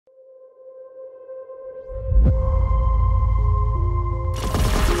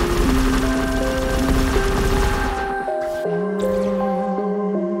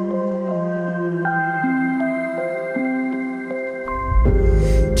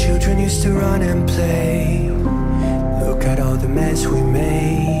children used to run and play. Look at all the mess we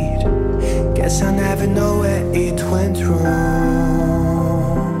made. Guess I never know where it went wrong.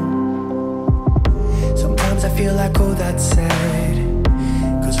 Sometimes I feel like all that's sad,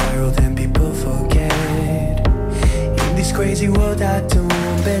 'cause viral then people forget. In this crazy world I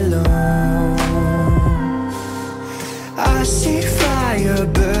don't belong. I see fire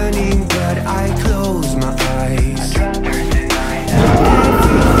burning but I close my eyes. Everything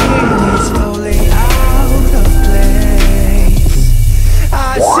is falling out of place.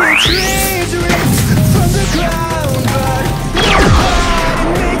 I see trees ripped from the ground but nobody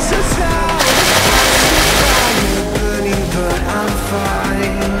makes a sound. I see fire burning but I'm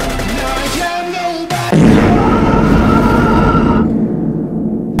fine. I am nobody.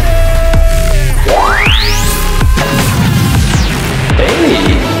 Hey,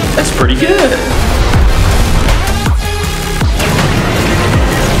 that's pretty good.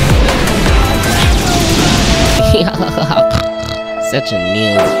 Such a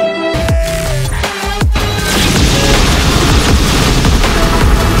noob.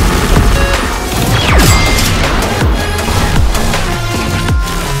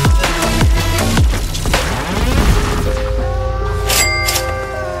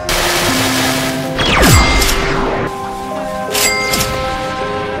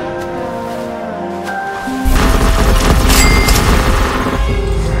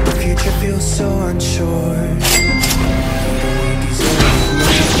 The future feels so unsure.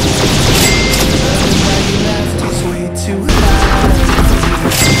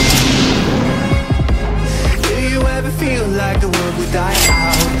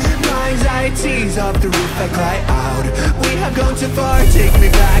 Off the roof I cry out. We have gone too far, take me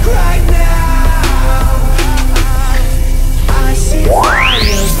back right now. I see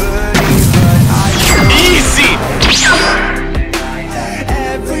fire burning but I don't. Easy!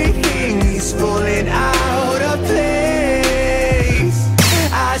 Everything is falling out of place.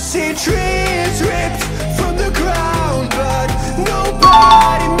 I see trees ripped from the ground but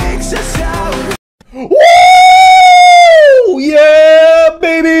nobody makes a sound. Woo! Yeah,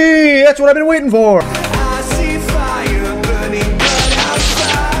 baby! That's what I've been waiting for. I see fire burning but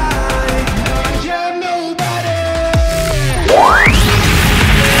outside you're nobody. Nice.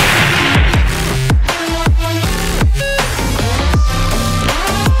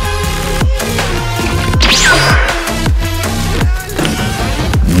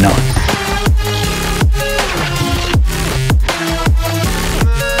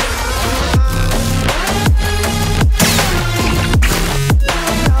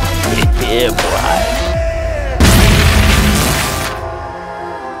 Yeah, boy.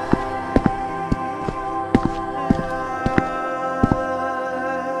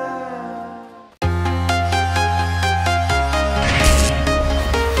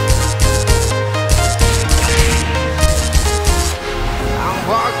 I'm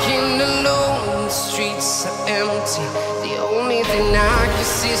walking alone, the streets are empty. The only thing I can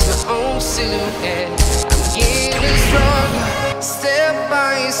see is my own silhouette. I'm getting stronger, step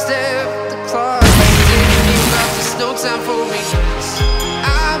by step. The clock is ticking, but there's no time for me.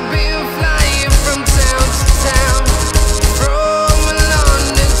 I've been flying from town to town, from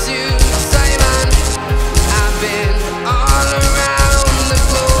London to Taiwan. I've been all around the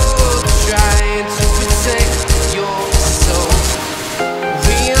globe trying to protect your soul.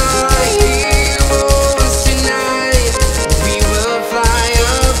 We are heroes tonight. We will fly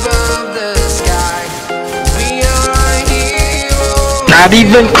above the sky. We are heroes. Not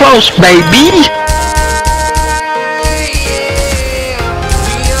even close, baby.